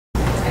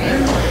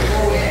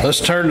Let's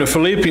turn to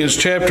Philippians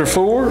chapter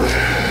 4.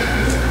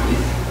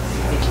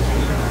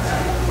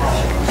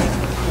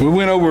 We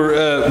went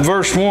over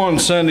verse 1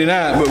 Sunday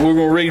night, but we're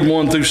going to read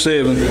 1 through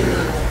 7.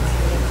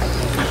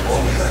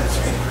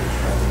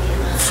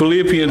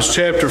 Philippians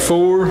chapter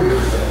 4,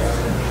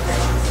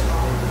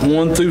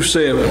 1 through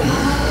 7.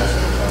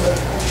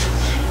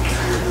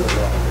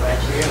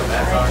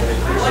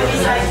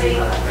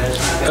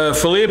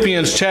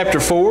 Philippians chapter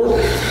 4,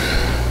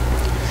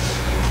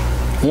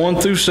 1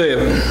 through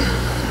 7.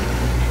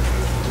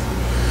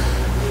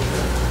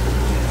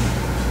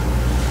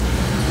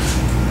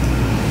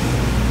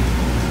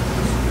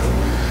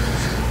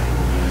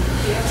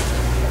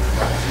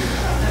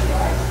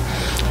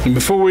 And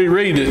before we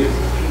read it,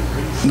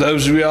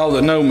 those of y'all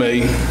that know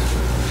me,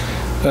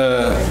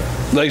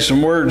 there's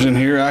some words in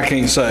here I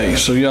can't say,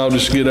 so y'all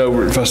just get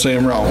over it if I say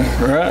them wrong,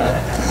 all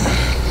right?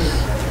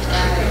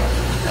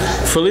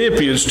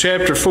 Philippians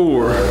chapter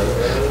 4,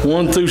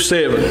 1 through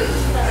 7.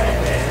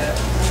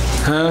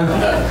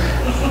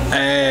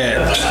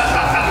 At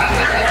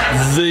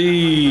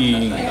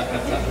thee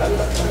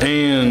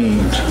and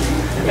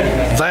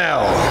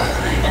thou.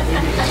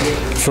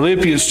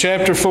 Philippians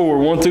chapter 4,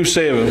 1 through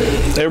 7.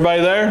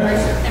 Everybody there?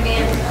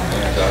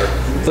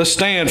 Amen. Let's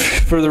stand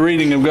for the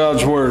reading of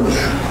God's Word.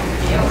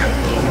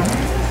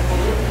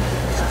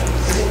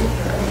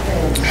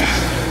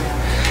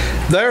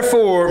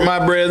 Therefore,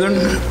 my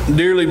brethren,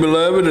 dearly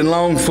beloved and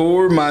longed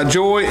for, my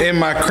joy and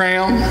my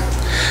crown,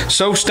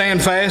 so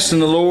stand fast in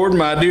the Lord,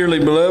 my dearly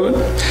beloved.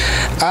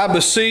 I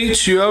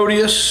beseech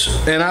Euodias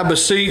and I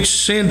beseech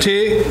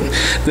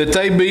Syntyche that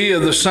they be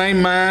of the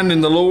same mind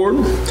in the Lord.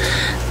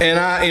 And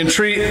I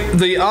entreat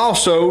thee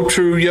also,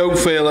 true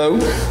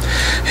yokefellow,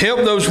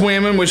 help those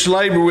women which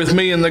labor with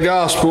me in the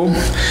gospel,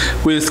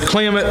 with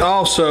Clement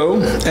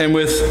also, and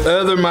with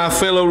other my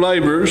fellow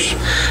laborers,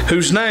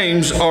 whose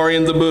names are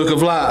in the book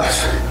of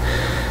life.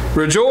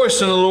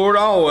 Rejoice in the Lord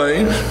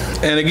always,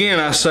 and again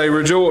I say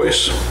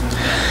rejoice.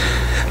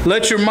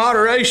 Let your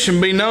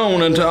moderation be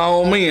known unto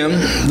all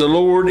men. The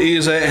Lord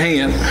is at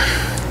hand.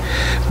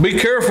 Be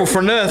careful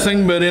for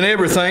nothing, but in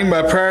everything,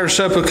 by prayer and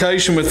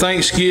supplication with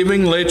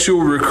thanksgiving, let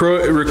your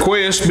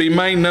requests be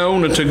made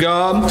known unto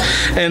God.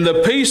 And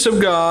the peace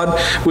of God,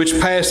 which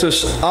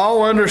passeth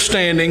all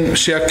understanding,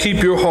 shall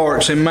keep your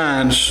hearts and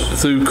minds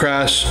through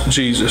Christ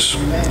Jesus.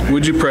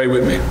 Would you pray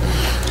with me?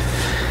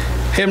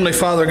 Heavenly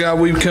Father, God,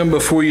 we come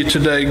before you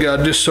today,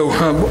 God, just so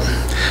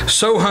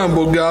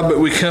humble, God, but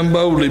we come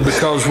boldly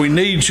because we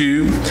need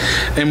you,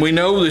 and we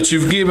know that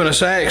you've given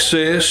us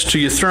access to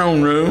your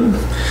throne room,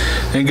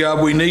 and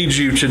God, we need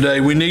you today.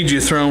 We need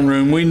your throne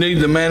room. We need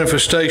the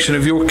manifestation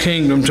of your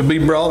kingdom to be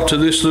brought to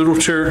this little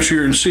church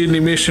here in Sydney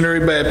Missionary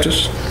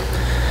Baptist.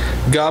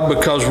 God,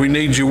 because we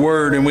need your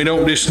word, and we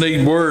don't just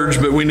need words,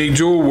 but we need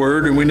your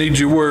word, and we need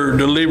your word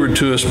delivered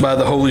to us by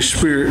the Holy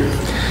Spirit.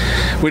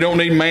 We don't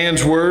need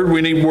man's word. We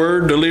need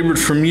word delivered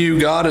from you,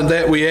 God, and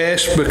that we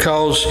ask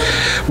because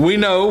we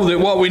know that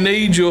what we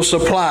need, you'll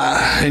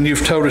supply. And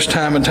you've told us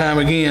time and time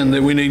again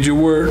that we need your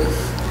word.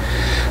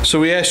 So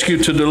we ask you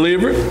to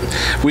deliver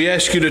it. We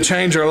ask you to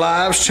change our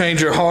lives,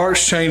 change our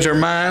hearts, change our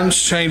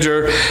minds, change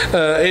our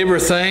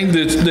everything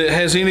that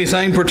has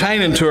anything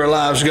pertaining to our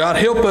lives. God,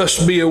 help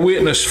us be a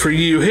witness for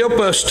you. Help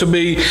us to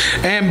be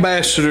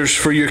ambassadors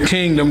for your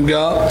kingdom,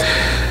 God.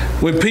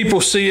 When people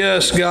see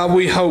us, God,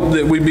 we hope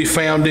that we be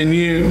found in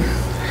you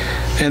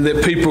and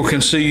that people can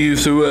see you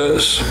through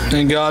us.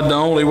 And God, the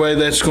only way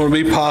that's going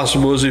to be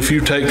possible is if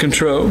you take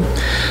control.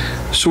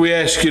 So we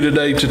ask you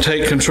today to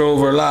take control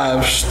of our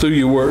lives through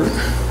your word.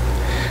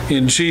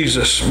 In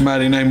Jesus'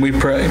 mighty name we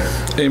pray.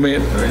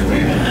 Amen.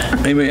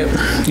 Amen.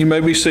 Amen. You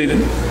may be seated.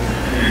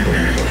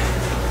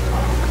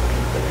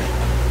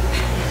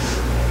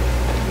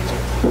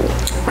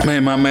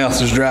 Man, my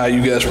mouth is dry.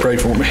 You guys pray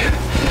for me,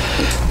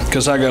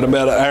 because I got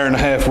about an hour and a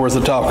half worth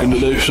of talking to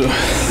do. So,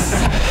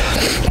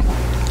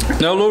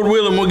 now, Lord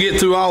willing, we'll get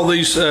through all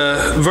these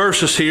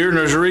verses here, and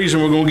there's a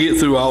reason we're going to get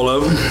through all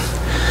of them.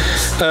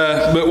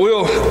 But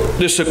we'll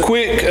just a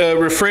quick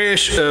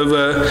refresh of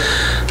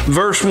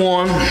verse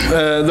 1.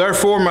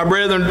 Therefore, my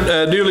brethren,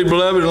 dearly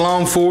beloved and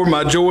longed for,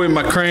 my joy and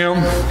my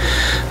crown.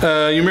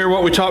 You remember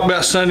what we talked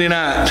about Sunday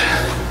night?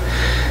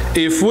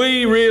 If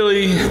we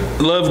really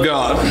love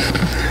God,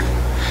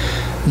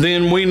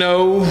 then we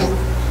know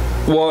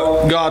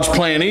what God's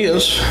plan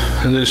is,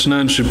 and that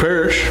none should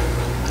perish.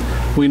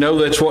 We know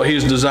that's what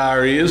his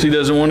desire is. He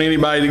doesn't want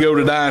anybody to go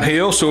to die in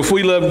hell. So if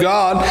we love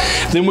God,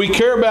 then we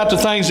care about the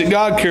things that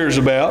God cares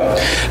about.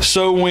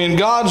 So when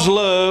God's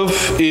love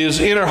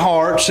is in our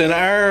hearts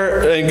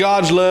and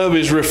God's love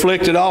is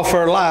reflected off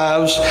our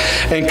lives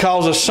and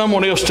causes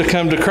someone else to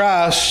come to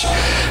Christ,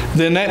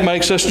 then that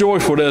makes us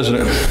joyful, doesn't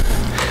it?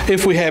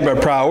 If we have our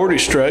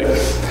priorities straight.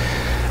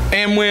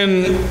 And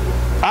when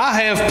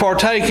I have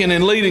partaken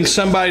in leading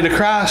somebody to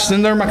Christ,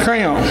 then they're my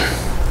crown.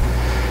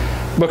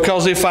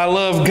 Because if I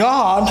love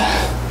God,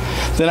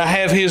 then I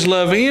have his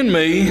love in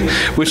me,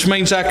 which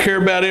means I care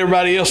about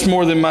everybody else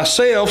more than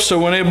myself. So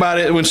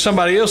when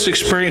somebody else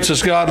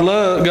experiences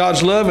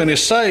God's love and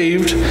is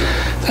saved,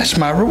 that's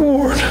my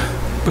reward.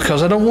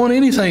 because I don't want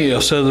anything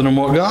else other than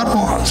what God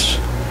wants.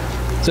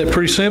 Is that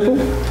pretty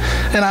simple?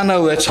 And I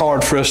know that's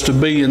hard for us to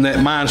be in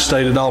that mind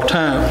state at all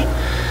times.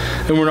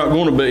 And we're not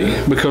going to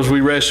be, because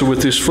we wrestle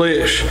with this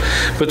flesh.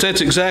 But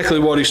that's exactly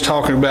what he's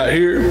talking about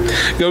here.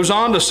 Goes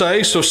on to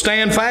say, so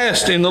stand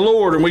fast in the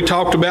Lord. And we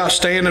talked about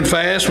standing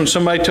fast. When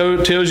somebody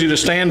tells you to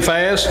stand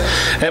fast,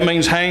 that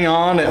means hang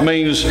on. That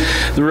means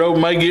the road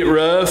may get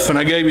rough. And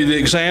I gave you the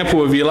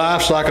example of your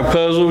life's like a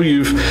puzzle.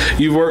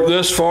 You've worked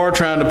thus far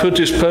trying to put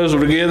this puzzle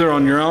together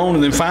on your own,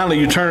 and then finally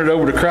you turn it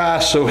over to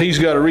Christ, so he's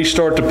got to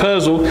restart the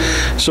puzzle,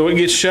 so it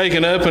gets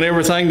shaken up and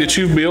everything that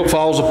you've built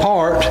falls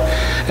apart.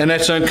 And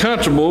that's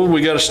uncomfortable.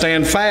 We got to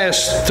stand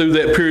fast through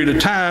that period of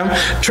time,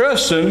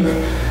 trusting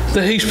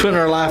that he's putting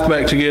our life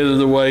back together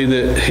the way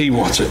that he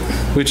wants it,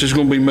 which is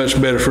going to be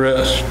much better for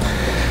us.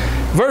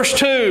 Verse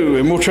 2,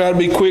 and we'll try to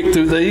be quick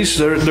through these.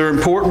 They're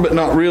important, but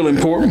not real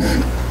important.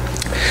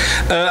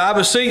 I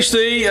beseech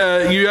thee,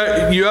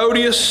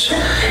 Euodias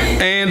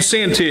and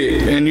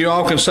Syntyche, and you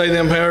all can say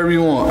them however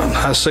you want.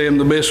 I say them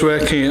the best way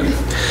I can.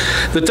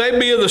 That they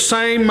be of the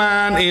same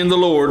mind in the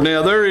Lord.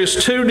 Now, there is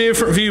two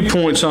different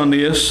viewpoints on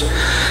this.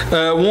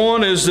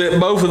 One is that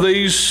both of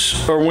these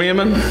are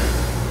women,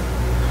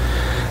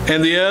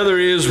 and the other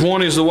is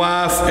one is the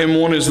wife and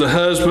one is the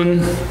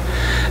husband.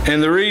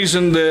 And the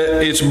reason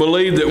that it's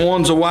believed that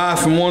one's a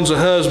wife and one's a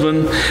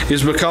husband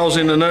is because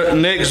in the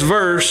next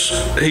verse,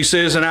 he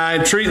says, and I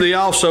entreat thee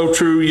also,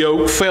 true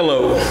yoke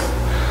fellow.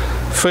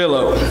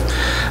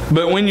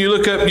 But when you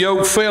look up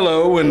yoke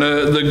fellow, and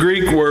the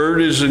Greek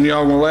word is, and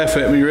y'all gonna laugh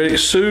at me, ready?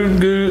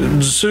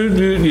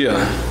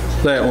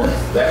 That one.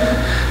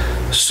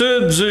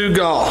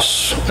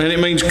 Sudzugos, and it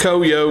means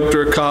co-yoked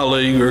or a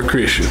colleague or a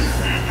Christian.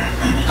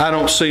 I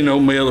don't see no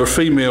male or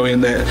female in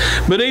that.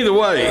 But either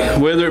way,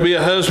 whether it be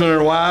a husband or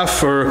a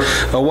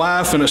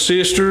wife and a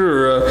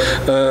sister,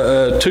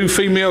 or two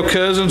female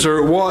cousins,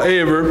 or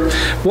whatever,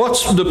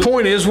 the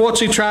point is, what's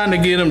he trying to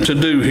get them to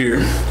do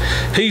here?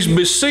 He's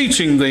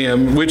beseeching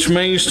them, which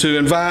means to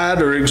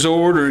invite or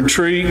exhort or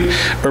entreat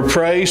or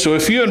pray. So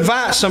if you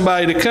invite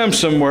somebody to come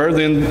somewhere,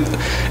 then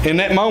in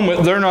that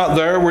moment, they're not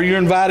there where you're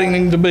inviting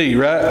them to be,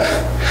 right?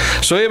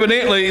 So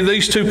evidently,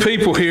 these two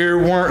people here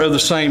weren't of the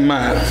same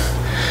mind.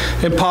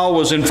 And Paul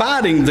was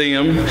inviting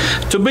them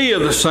to be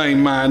of the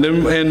same mind.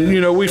 And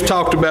you know, we've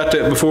talked about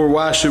that before,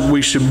 why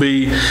we should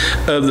be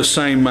of the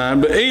same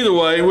mind. But either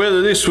way,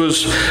 whether this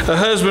was a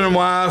husband and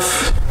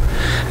wife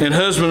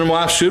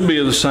should be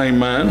of the same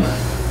mind.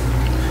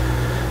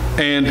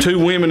 And two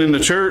women in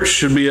the church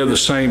should be of the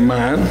same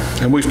mind.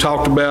 And we've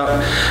talked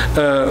about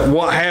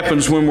what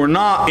happens when we're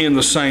not in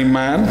the same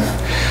mind.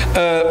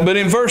 But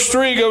in verse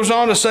 3 it goes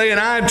on to say, and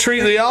I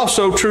entreat thee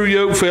also, true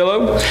yoke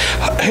fellow,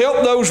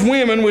 help those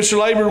women which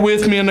labor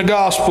with me in the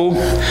gospel,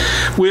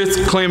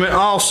 with Clement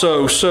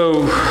also.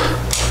 So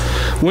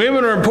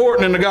women are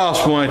important in the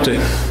gospel, ain't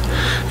they?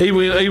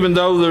 Even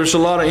though there's a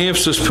lot of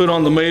emphasis put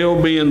on the male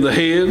being the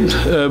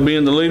head,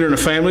 being the leader in the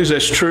families,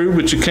 that's true,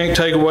 but you can't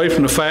take away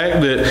from the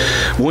fact that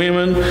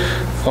women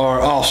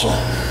are awesome.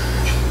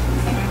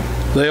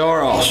 They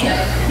are awesome.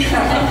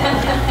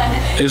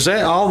 Is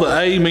that all the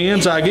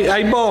amens I get?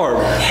 Hey, Barb.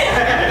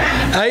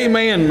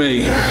 Amen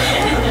me.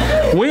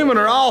 Women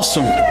are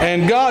awesome,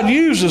 and God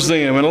uses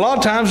them. And a lot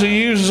of times he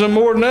uses them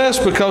more than us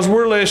because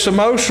we're less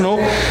emotional,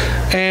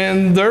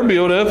 and they're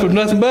built up with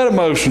nothing but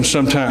emotion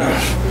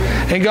sometimes.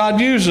 And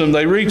God uses them.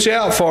 They reach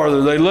out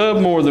farther. They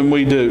love more than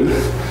we do.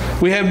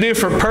 We have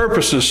different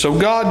purposes, so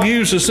God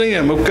uses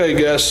them. Okay,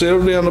 guys,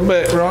 settle down the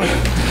back, right?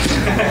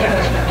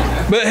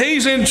 But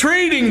he's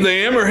entreating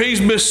them, or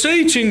he's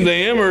beseeching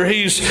them, or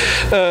he's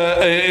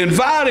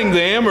inviting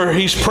them, or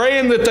he's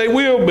praying that they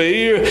will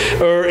be,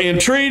 or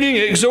entreating,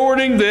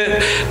 exhorting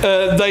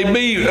that they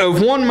be of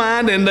one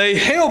mind and they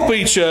help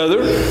each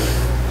other.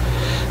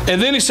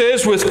 And then he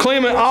says, with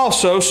Clement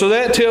also, so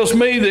that tells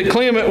me that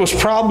Clement was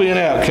probably an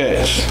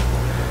outcast.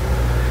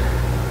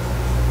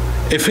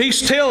 If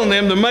he's telling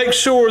them to make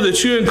sure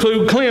that you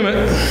include Clement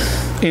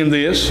in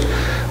this,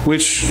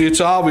 which it's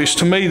obvious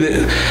to me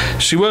that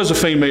she was a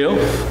female,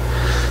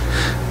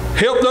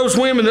 help those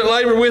women that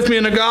labor with me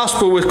in the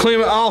gospel with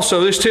Clement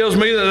also. This tells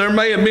me that there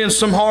may have been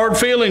some hard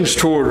feelings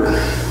toward her.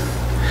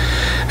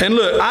 And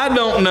look, I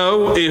don't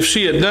know if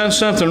she had done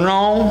something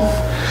wrong,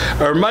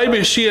 or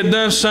maybe she had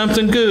done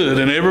something good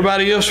and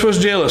everybody else was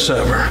jealous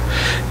of her.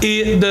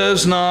 It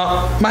does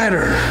not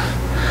matter.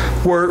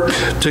 Work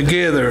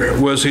together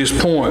was his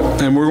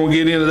point, and we're going to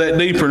get into that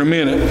deeper in a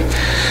minute.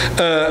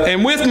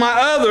 And with my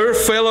other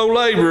fellow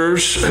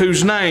laborers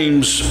whose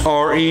names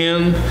are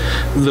in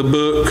the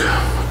book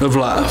of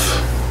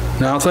life.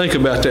 Now think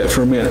about that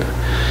for a minute.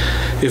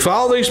 If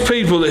all these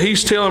people that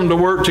he's telling them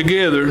to work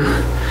together,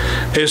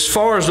 as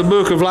far as the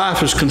book of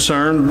life is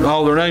concerned,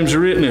 all their names are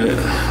written in it,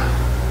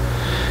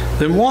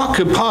 then what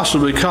could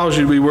possibly cause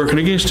you to be working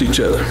against each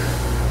other?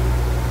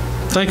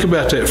 Think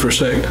about that for a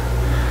second.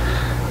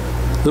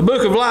 The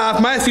book of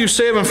life, Matthew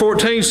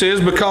 7:14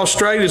 says, because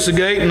straight is the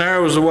gate and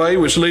narrow is the way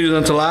which leadeth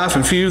unto life,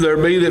 and few there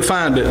be that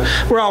find it.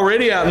 We're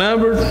already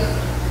outnumbered.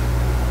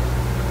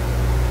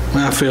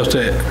 I felt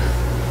that.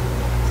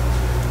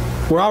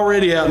 We're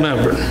already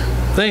outnumbered.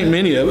 There ain't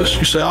many of us.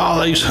 You say,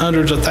 oh, these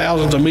hundreds of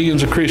thousands of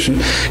millions of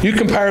Christians. You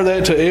compare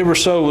that to every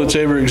soul that's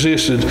ever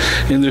existed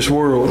in this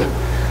world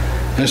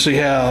and see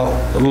how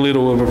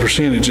little of a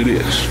percentage it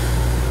is.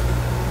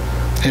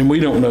 And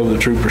we don't know the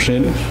true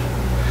percentage.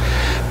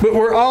 But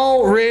we're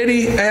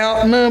already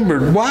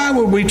outnumbered. Why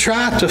would we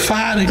try to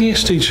fight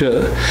against each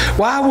other?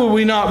 Why would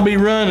we not be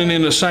running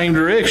in the same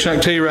direction? I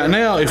can tell you right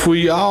now, if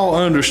we all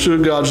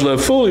understood God's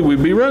love fully,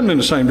 we'd be running in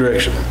the same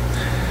direction.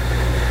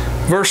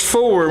 Verse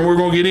 4, and we're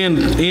going to get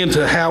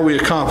into how we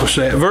accomplish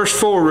that. Verse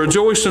 4,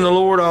 rejoice in the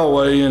Lord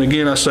always, and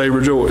again I say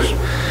rejoice.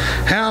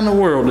 How in the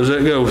world does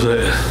that go with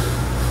that?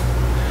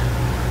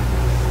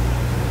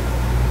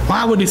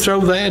 Why would he throw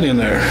that in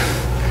there?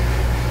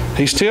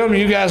 He's telling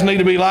you guys need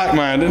to be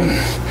like-minded,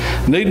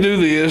 need to do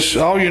this.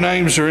 All your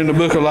names are in the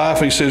book of life.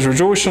 He says,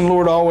 rejoice in the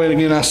Lord always, and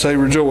again I say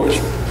rejoice.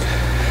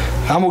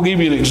 I'm going to give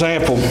you an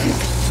example.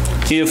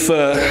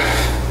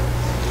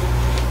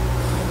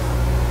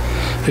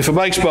 If a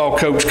baseball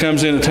coach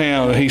comes into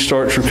town and he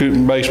starts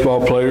recruiting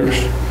baseball players,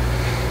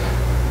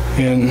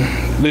 and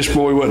this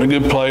boy wasn't a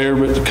good player,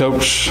 but the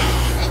coach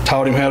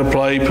taught him how to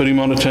play, put him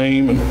on the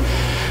team, and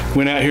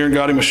went out here and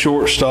got him a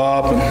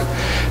shortstop,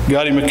 and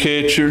got him a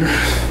catcher,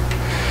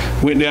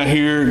 went down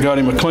here and got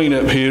him a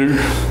cleanup hitter.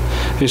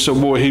 He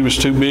said, boy, he was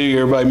too big,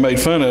 everybody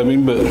made fun of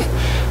him, but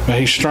man,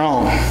 he's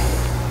strong.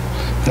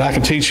 And I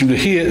can teach him to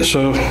hit,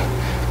 so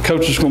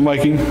coach is going to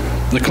make him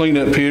the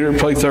cleanup hitter,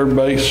 play third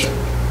base.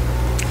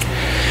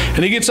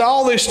 And he gets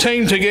all this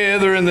team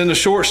together, and then the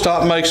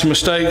shortstop makes a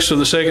mistake, so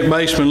the second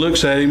baseman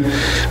looks at him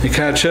and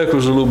kind of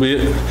chuckles a little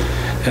bit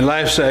and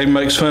laughs at him,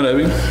 makes fun of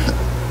him.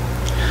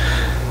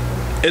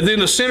 And then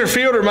the center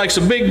fielder makes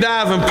a big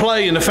dive and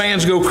play, and the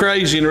fans go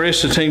crazy, and the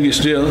rest of the team gets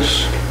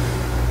jealous.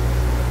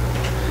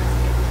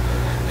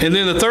 And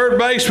then the third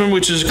baseman,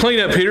 which is a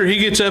cleanup hitter, he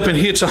gets up and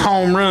hits a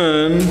home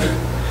run,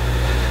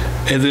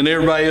 and then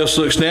everybody else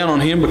looks down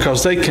on him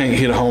because they can't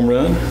hit a home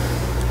run,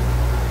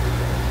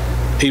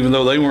 even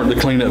though they weren't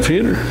the cleanup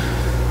hitter.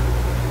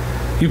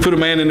 You put a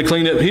man in the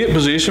cleanup hit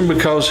position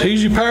because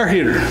he's your power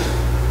hitter.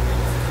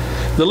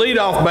 The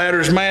leadoff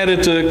batter's mad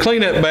at the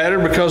cleanup batter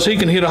because he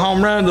can hit a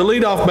home run. The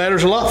leadoff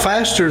batter's a lot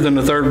faster than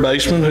the third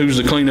baseman, who's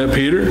the cleanup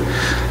hitter.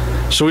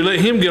 So we let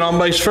him get on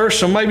base first,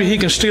 so maybe he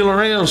can steal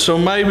around. So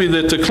maybe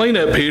that the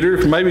cleanup hitter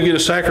can maybe get a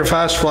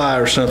sacrifice fly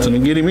or something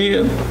and get him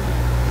in.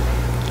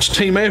 It's a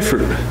team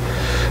effort.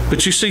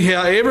 But you see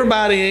how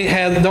everybody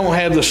don't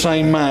have the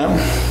same mind.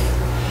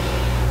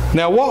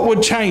 Now, what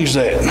would change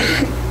that?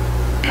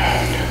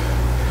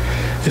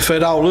 If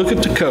they'd all look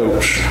at the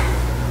coach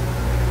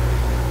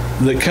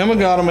that come and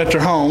got them at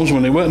their homes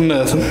when they wasn't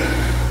nothing.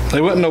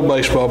 They wasn't no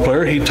baseball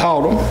player. He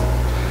taught them.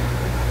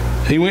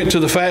 He went to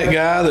the fat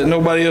guy that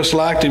nobody else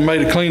liked and made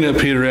a cleanup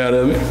hitter out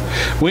of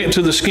him. Went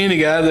to the skinny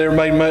guy that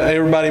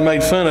everybody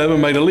made fun of and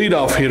made a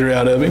leadoff hitter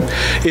out of him.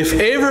 If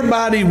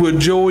everybody would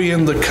joy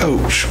in the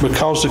coach,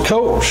 because the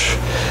coach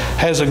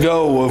has a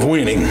goal of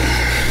winning.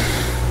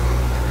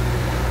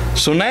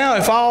 So now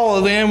if all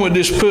of them would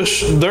just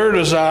push their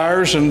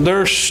desires and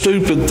their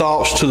stupid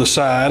thoughts to the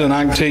side, and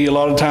I can tell you a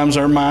lot of times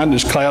our mind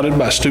is clouded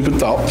by stupid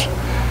thoughts.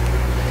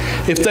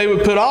 If they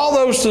would put all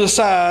those to the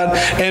side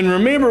and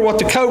remember what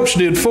the coach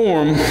did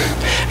for them,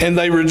 and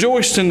they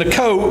rejoiced in the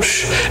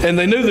coach, and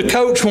they knew the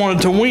coach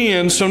wanted to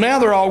win, so now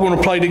they're all going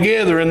to play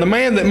together. And the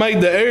man that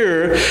made the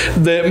error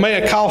that may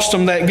have cost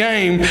them that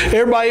game,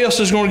 everybody else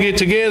is going to get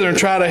together and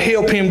try to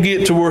help him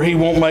get to where he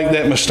won't make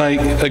that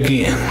mistake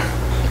again.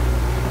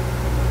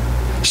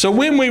 So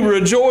when we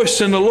rejoice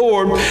in the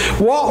Lord,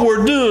 what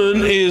we're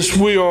doing is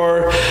when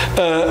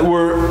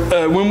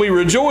we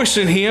rejoice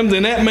in Him,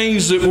 then that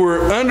means that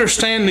we're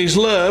understanding His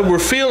love, we're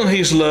feeling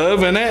His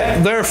love, and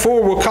that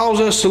therefore will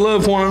cause us to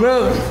love one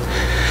another.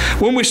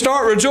 When we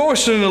start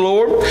rejoicing in the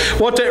Lord,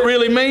 what that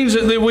really means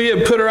is that we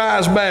have put our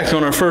eyes back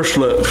on our first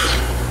love.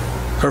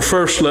 Our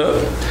first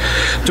love.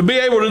 To be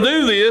able to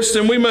do this,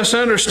 then we must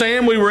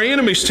understand we were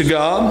enemies to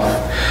God,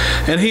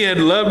 and He had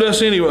loved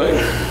us anyway.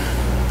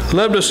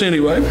 Loved us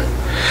anyway.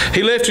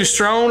 He left His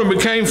throne and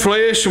became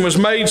flesh and was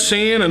made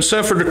sin and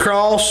suffered the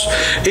cross,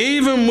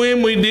 even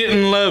when we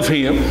didn't love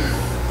Him.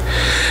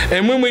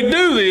 And when we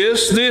do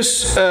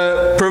this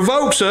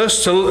provokes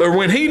us to, or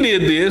when He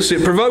did this,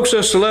 it provokes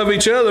us to love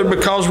each other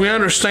because we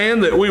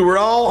understand that we were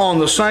all on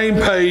the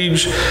same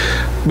page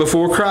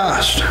before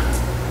Christ.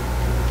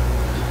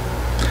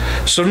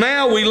 So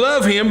now we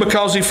love Him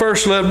because He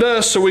first loved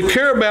us, so we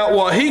care about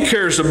what He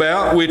cares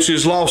about, which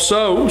is lost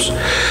souls.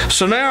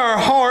 So now our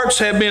hearts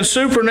have been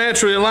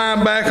supernaturally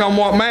aligned back on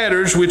what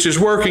matters, which is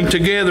working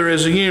together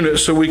as a unit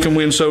so we can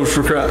win souls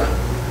for Christ.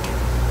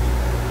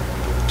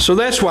 So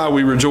that's why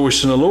we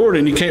rejoice in the Lord,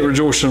 and you can't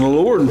rejoice in the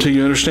Lord until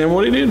you understand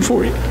what He did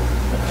for you.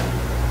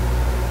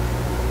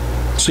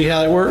 See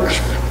how that works?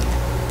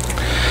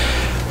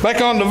 Back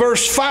on to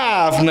verse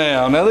 5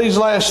 now. Now these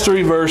last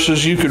three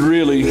verses you could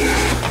really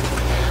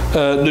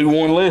do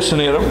one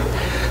lesson in them.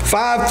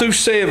 5 through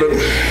 7.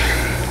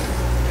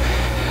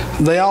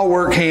 they all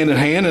work hand in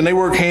hand, and they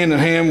work hand in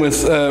hand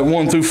with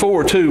 1 through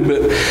 4 too.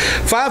 But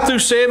 5 through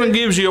 7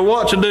 gives you a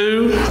what to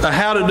do, a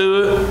how to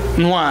do it,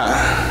 and why.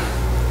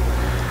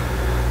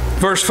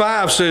 Verse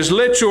 5 says,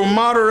 "Let your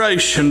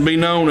moderation be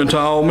known unto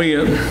all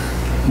men.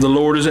 The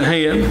Lord is at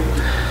hand."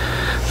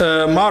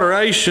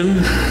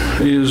 Moderation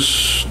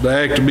is the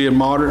act of being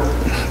moderate.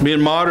 Being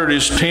moderate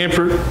is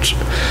temperate,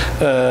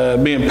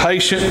 being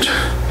patient.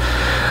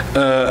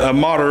 A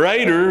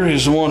moderator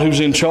is the one who's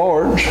in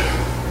charge.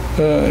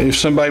 If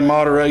somebody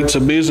moderates a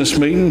business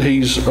meeting,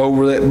 he's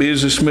over that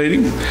business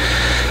meeting.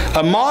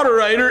 A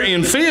moderator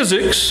in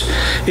physics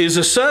is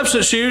a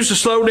substance used to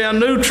slow down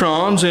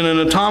neutrons in an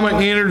atomic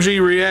energy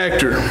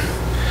reactor.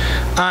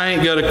 I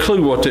ain't got a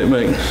clue what that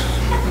means.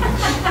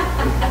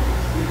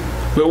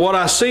 But what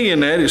I see in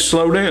that is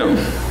slow down.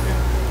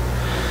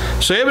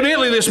 So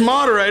evidently this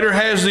moderator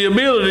has the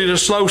ability to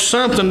slow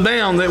something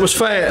down that was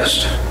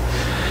fast.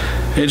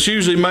 It's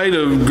usually made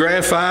of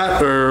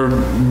graphite or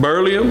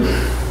beryllium.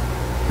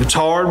 It's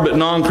hard but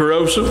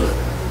non-corrosive.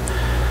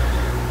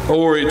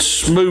 Or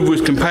it's moved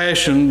with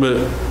compassion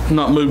but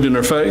not moved in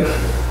their faith.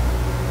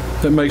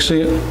 That makes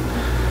sense?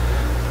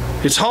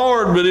 It's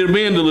hard but it'll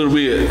bend a little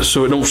bit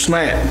so it don't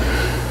snap.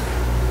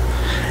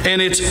 And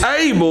it's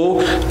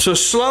able to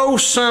slow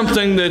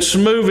something that's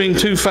moving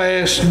too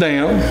fast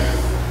down.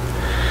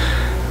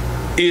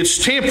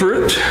 It's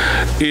temperate.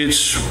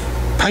 It's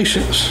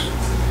patience.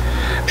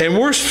 And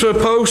we're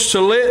supposed to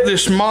let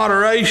this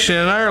moderation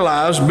in our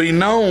lives be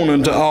known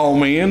unto all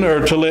men,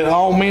 or to let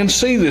all men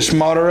see this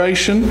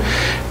moderation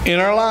in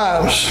our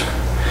lives.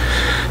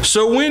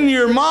 So when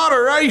your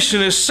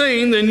moderation is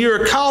seen, then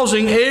you're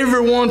causing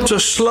everyone to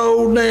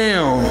slow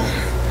down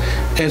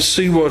and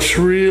see what's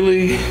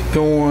really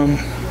going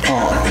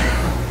on.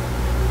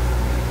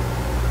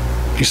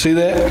 You see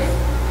that?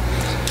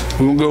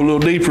 We're going to go a little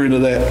deeper into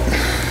that.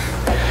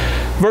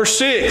 Verse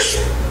 6.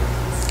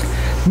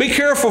 Be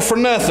careful for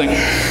nothing.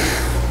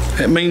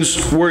 That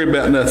means worry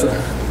about nothing.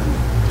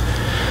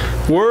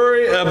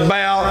 Worry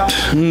about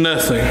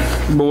nothing.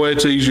 Boy,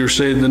 it's easier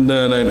said than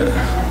done, ain't it?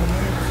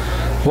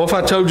 Well, if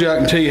I told you I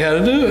can tell you how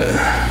to do it.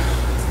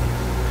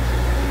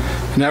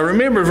 Now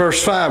remember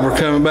verse 5, we're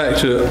coming back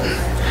to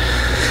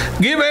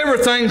it. Give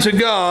everything to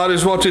God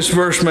is what this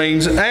verse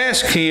means.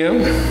 Ask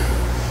Him.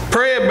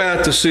 Pray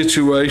about the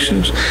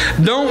situations.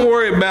 Don't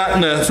worry about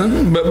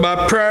nothing, but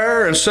by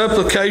prayer and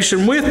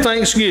supplication with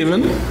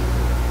thanksgiving.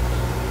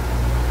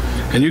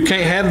 And you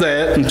can't have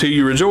that until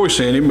you rejoice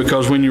in Him,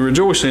 because when you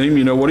rejoice in Him,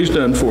 you know what He's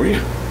done for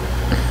you.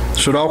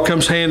 So it all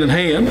comes hand in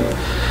hand.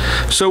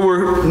 So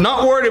we're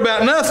not worried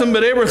about nothing,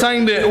 but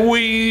everything that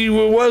we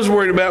was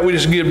worried about, we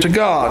just give to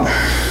God.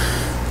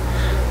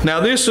 Now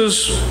this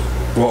is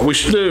what we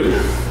should do.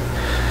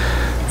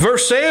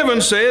 Verse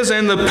 7 says,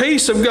 "And the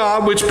peace of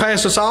God, which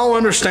passeth all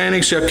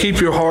understanding, shall keep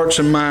your hearts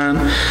and mind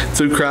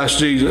through Christ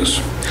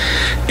Jesus."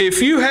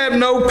 If you have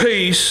no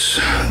peace,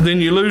 then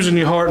you're losing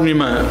your heart and your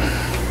mind.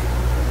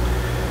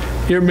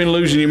 You ever been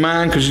losing your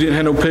mind because you didn't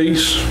have no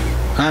peace?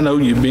 I know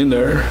you've been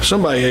there.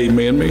 Somebody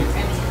amen me.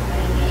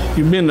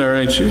 You've been there,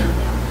 ain't you?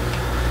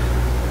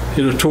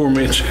 It'll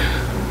torment you.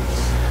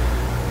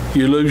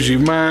 You lose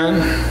your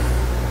mind.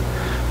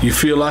 You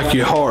feel like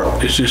your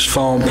heart is just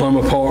falling plumb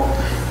apart.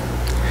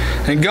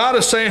 And God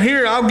is saying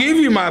here, I'll give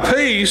you my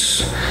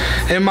peace,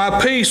 and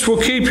my peace will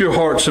keep your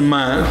hearts and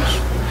minds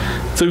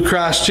through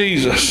Christ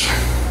Jesus.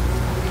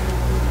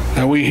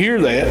 Now we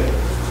hear that.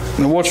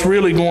 Now what's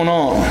really going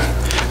on?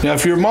 Now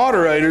if you're a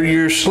moderator,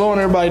 you're slowing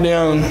everybody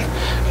down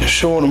and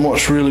showing them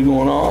what's really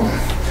going on.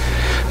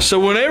 So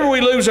whenever we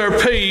lose our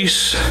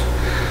peace,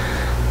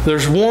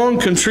 there's one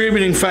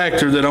contributing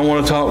factor that I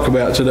want to talk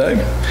about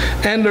today.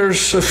 And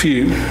there's a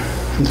few,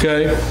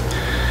 okay?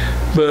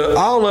 But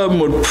all of them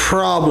would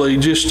probably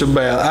just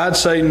about, I'd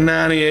say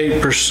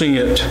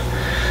 98%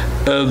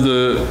 of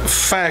the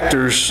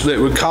factors that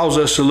would cause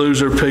us to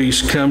lose our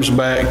peace comes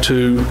back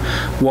to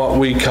what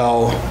we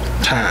call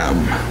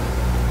time.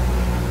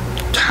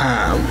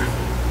 Time.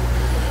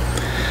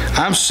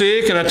 I'm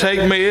sick and I take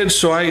meds,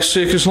 so I ain't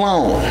sick as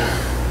long.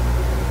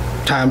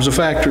 Time's a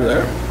factor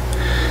there.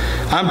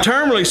 I'm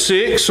terminally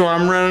sick, so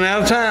I'm running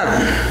out of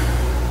time.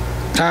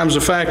 Time's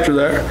a factor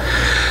there.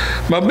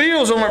 My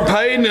bills aren't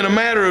paid, and in a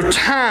matter of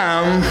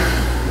time,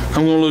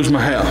 I'm going to lose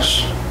my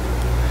house.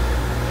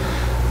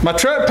 My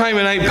truck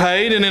payment ain't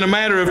paid, and in a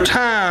matter of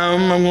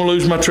time, I'm going to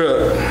lose my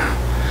truck.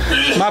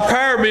 My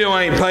power bill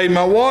ain't paid,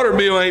 my water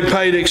bill ain't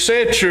paid,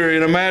 etc.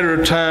 In a matter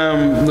of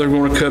time, they're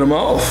going to cut them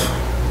off.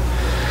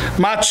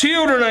 My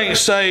children ain't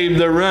saved,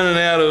 they're running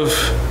out of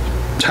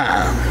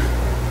time.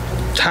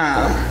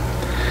 Time.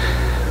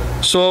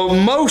 So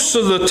most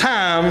of the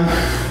time,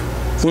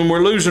 when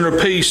we're losing our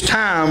peace,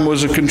 time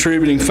was a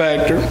contributing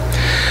factor.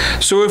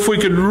 So if we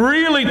could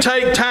really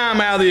take time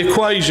out of the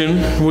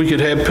equation, we could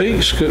have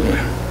peace, couldn't we?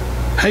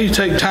 How do you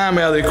take time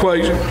out of the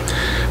equation?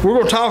 We're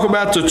going to talk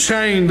about the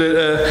chain,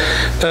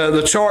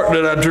 the chart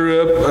that I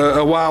drew up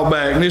a while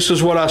back. And this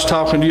is what I was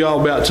talking to y'all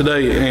about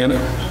today, Anna.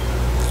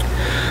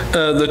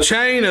 The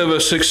chain of a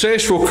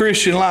successful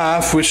Christian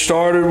life, which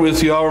started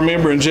with, y'all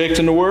remember,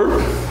 injecting the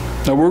Word?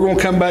 Now we're going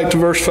to come back to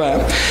verse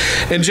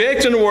 5.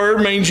 Injecting the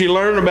Word means you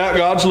learn about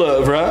God's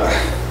love,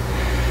 right?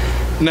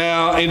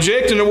 Now,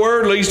 injecting the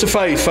Word leads to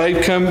faith.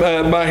 Faith comes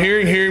by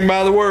hearing, hearing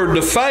by the Word.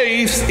 The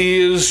faith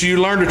is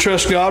you learn to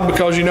trust God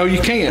because you know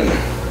you can.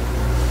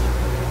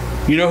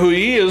 You know who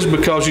He is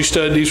because you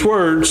studied His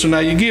Word, so now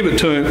you give it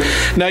to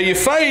Him. Now your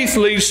faith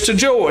leads to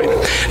joy,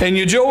 and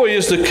your joy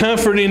is the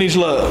comfort in His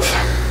love.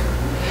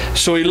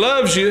 So He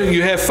loves you,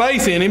 you have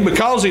faith in Him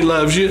because He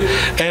loves you,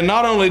 and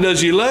not only does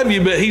He love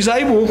you, but He's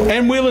able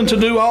and willing to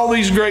do all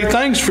these great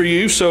things for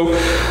you. So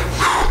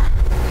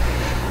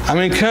I'm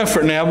in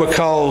comfort now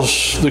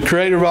because the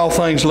Creator of all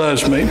things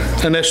loves me,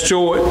 and that's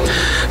joy.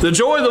 The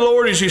joy of the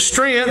Lord is your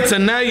strength,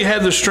 and now you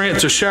have the strength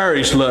to share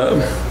His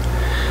love.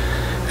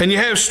 And you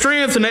have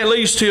strength, and that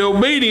leads to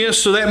obedience,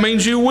 so that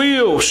means you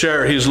will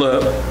share His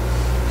love.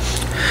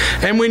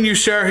 And when you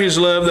share His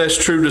love,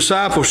 that's true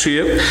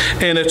discipleship,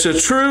 and it's a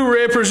true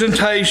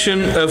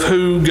representation of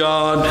who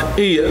God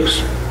is.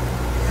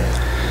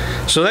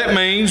 So that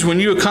means when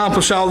you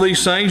accomplish all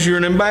these things, you're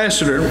an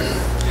ambassador.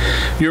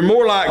 You're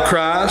more like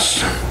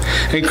Christ,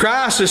 and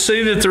Christ is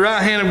seated at the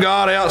right hand of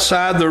God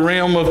outside the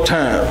realm of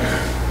time.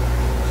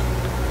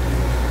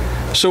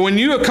 So when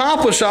you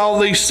accomplish all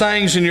these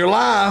things in your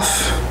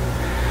life,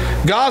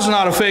 God's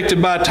not affected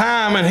by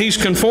time, and He's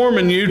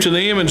conforming you to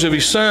the image of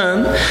His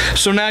Son.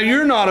 So now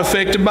you're not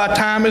affected by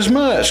time as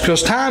much,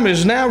 because time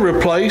is now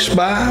replaced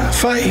by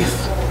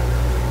faith.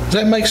 Does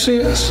that make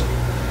sense?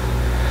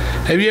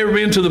 Have you ever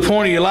been to the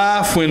point of your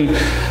life when,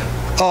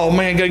 oh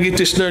man, got to get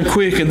this done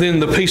quick, and then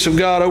the peace of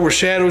God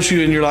overshadows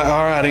you, and you're like,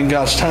 all right, in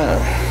God's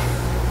time.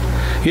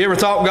 You ever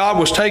thought God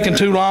was taking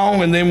too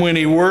long, and then when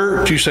He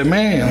worked, you say,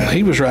 man,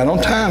 He was right on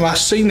time. I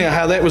see now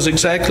how that was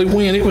exactly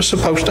when it was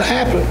supposed to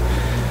happen.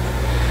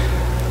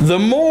 The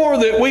more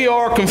that we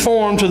are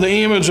conformed to the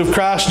image of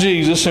Christ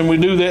Jesus, and we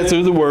do that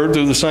through the Word,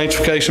 through the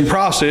sanctification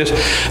process,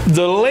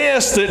 the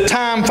less that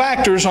time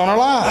factors on our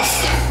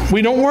life.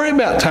 We don't worry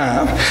about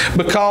time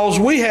because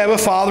we have a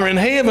Father in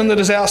heaven that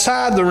is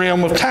outside the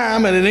realm of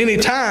time, and at any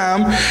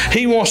time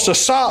He wants to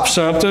stop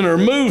something or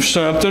move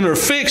something or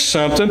fix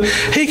something,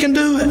 He can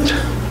do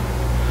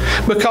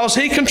it because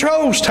He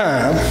controls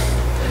time.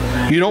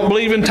 You don't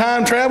believe in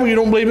time travel, you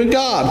don't believe in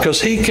God,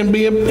 because He can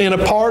be in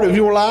a part of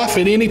your life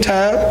at any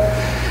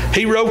time.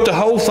 He wrote the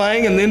whole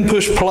thing and then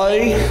pushed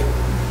play.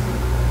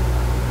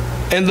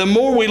 And the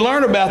more we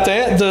learn about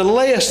that, the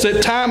less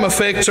that time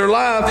affects our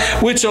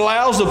life, which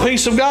allows the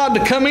peace of God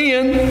to come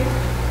in,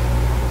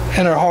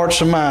 and our hearts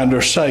and mind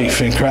are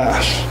safe in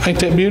Christ. Ain't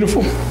that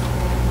beautiful?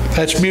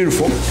 That's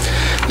beautiful.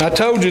 I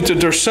told you that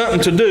there's something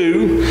to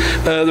do.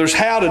 There's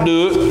how to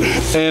do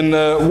it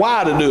and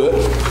why to do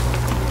it.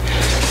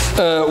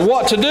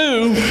 What to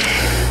do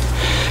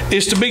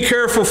is to be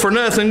careful for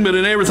nothing, but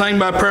in everything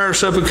by prayer and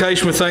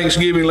supplication with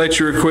thanksgiving, let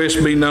your requests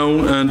be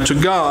known unto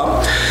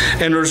God.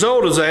 And the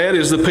result of that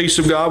is the peace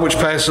of God, which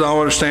passes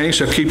all understanding,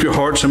 shall keep your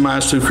hearts and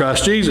minds through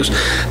Christ Jesus.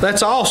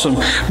 That's awesome.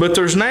 But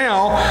there's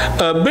now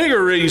a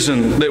bigger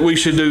reason that we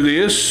should do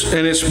this,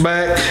 and it's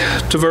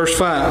back to verse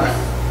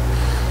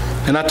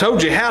 5. And I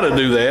told you how to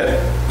do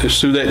that.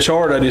 It's through that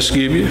chart I just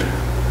gave you.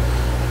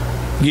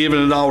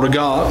 Giving it all to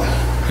God.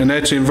 And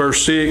that's in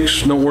verse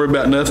 6. Don't worry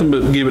about nothing,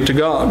 but give it to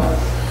God.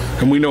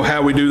 And we know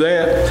how we do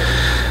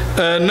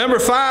that. Number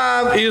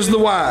 5 is the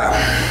why.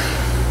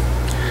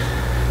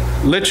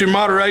 Let your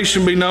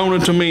moderation be known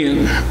unto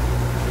men.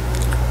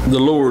 The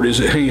Lord is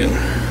at hand.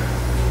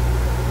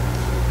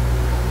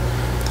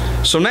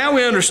 So now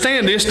we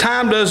understand this.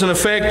 Time doesn't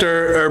affect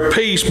our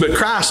peace, but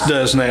Christ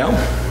does now.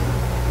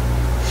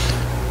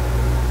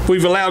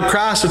 We've allowed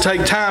Christ to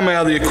take time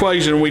out of the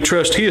equation, and we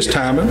trust His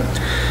timing.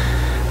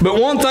 But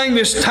one thing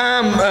this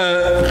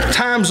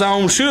time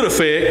zone should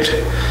affect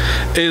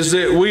is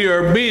that we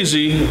are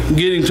busy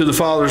getting to the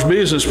Father's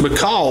business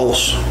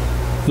because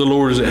the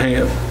Lord is at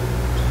hand.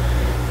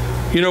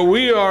 You know,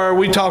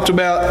 we talked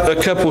about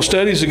a couple of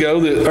studies ago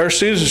that our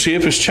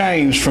citizenship has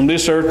changed from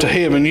this earth to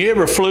heaven. You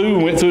ever flew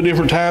and went through a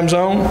different time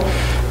zone?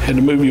 Had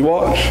to move your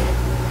watch?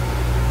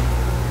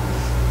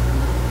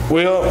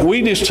 Well,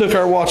 we just took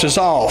our watches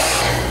off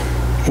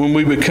when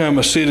we become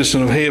a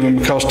citizen of heaven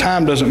because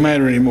time doesn't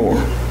matter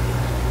anymore.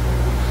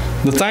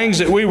 The things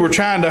that we were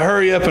trying to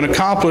hurry up and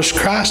accomplish,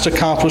 Christ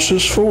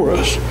accomplishes for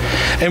us.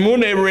 And we'll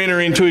never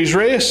enter into His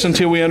rest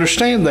until we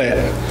understand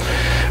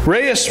that.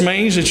 Rest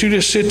means that you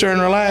just sit there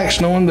and relax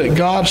knowing that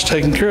God's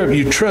taking care of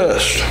you. You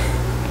trust.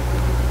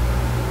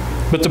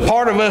 But the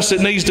part of us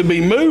that needs to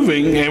be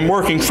moving and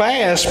working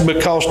fast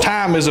because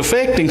time is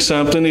affecting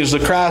something is the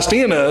Christ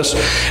in us.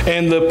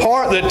 And the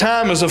part that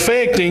time is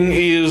affecting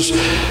is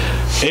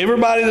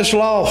everybody that's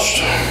lost.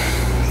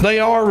 They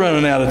are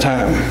running out of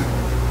time.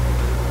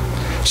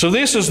 So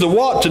this is the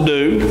what to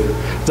do,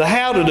 the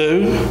how to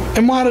do,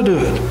 and why to do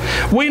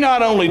it. We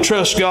not only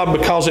trust God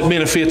because it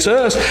benefits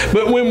us,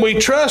 but when we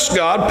trust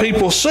God,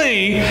 people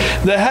see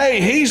that,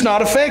 hey, He's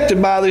not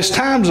affected by this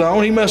time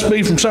zone. He must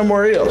be from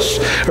somewhere else.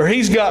 Or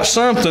He's got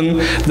something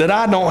that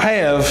I don't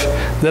have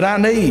that I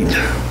need.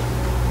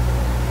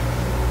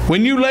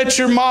 When you let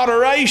your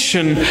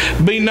moderation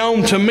be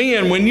known to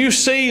men, when you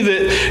see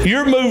that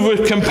you're moved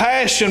with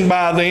compassion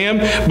by them,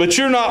 but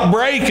you're not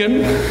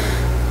breaking,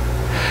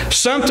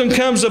 something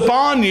comes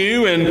upon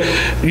you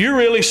and you're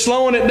really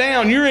slowing it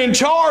down. You're in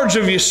charge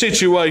of your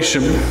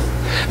situation.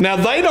 Now,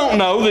 they don't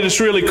know that it's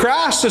really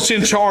Christ that's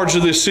in charge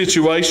of this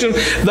situation.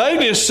 They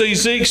just see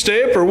Zeke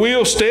Stepp or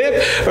Will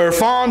Stepp or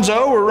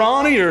Fonzo or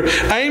Ronnie or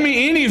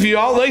Amy, any of you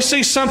all. They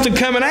see something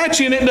coming at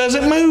you and it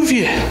doesn't move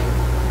you.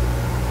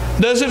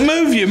 Doesn't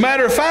move you.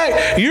 Matter of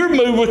fact, you're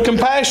moved with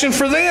compassion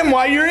for them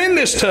while you're in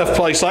this tough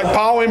place, like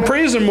Paul in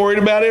prison worried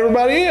about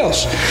everybody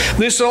else.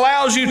 This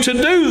allows you to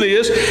do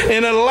this,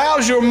 and it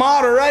allows your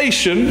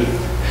moderation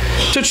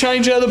to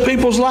change other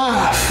people's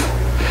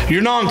life.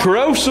 You're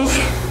non-corrosive.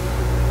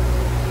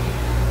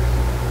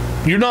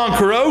 You're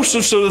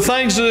non-corrosive, so the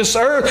things of this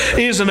earth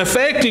isn't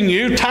affecting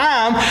you.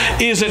 Time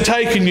isn't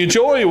taking your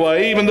joy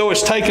away, even though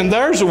it's taking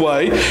theirs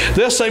away.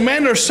 They'll say,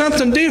 man, there's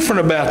something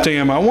different about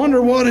them. I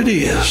wonder what it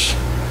is.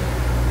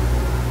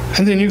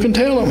 And then you can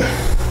tell them.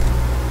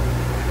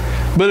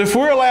 But if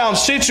we're allowing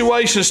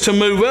situations to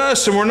move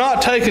us and we're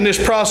not taking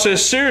this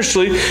process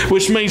seriously,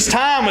 which means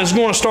time is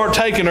going to start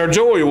taking our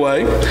joy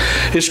away,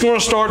 it's going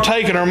to start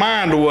taking our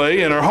mind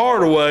away and our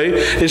heart away,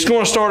 it's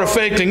going to start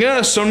affecting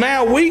us. So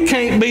now we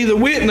can't be the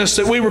witness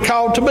that we were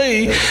called to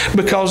be,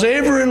 because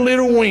every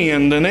little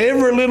wind and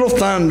every little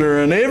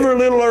thunder and every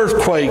little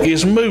earthquake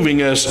is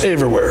moving us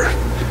everywhere.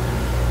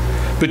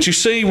 But you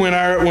see,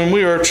 when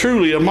we are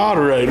truly a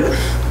moderator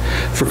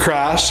for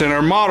Christ and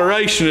our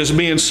moderation is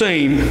being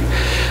seen,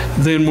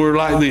 then we're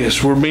like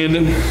this. We're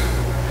bending,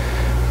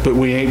 but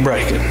we ain't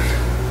breaking.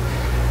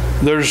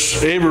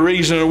 There's every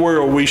reason in the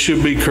world we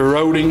should be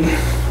corroding,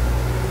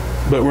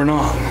 but we're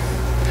not.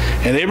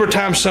 And every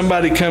time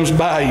somebody comes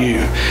by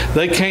you,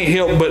 they can't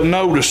help but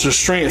notice the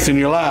strength in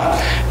your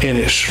life, and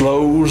it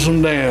slows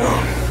them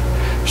down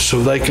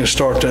so they can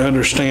start to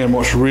understand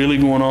what's really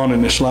going on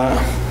in this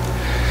life.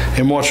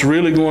 And what's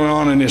really going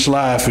on in this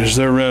life is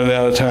they're running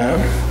out of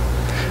time.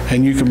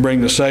 And you can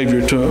bring the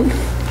Savior to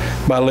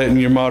them by letting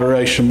your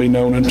moderation be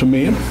known unto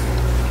men.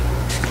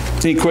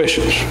 Any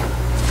questions?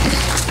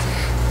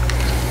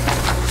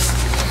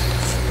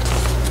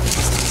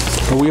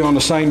 Are we on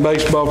the same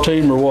baseball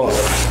team or what?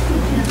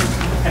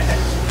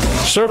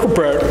 Circle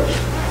prayer.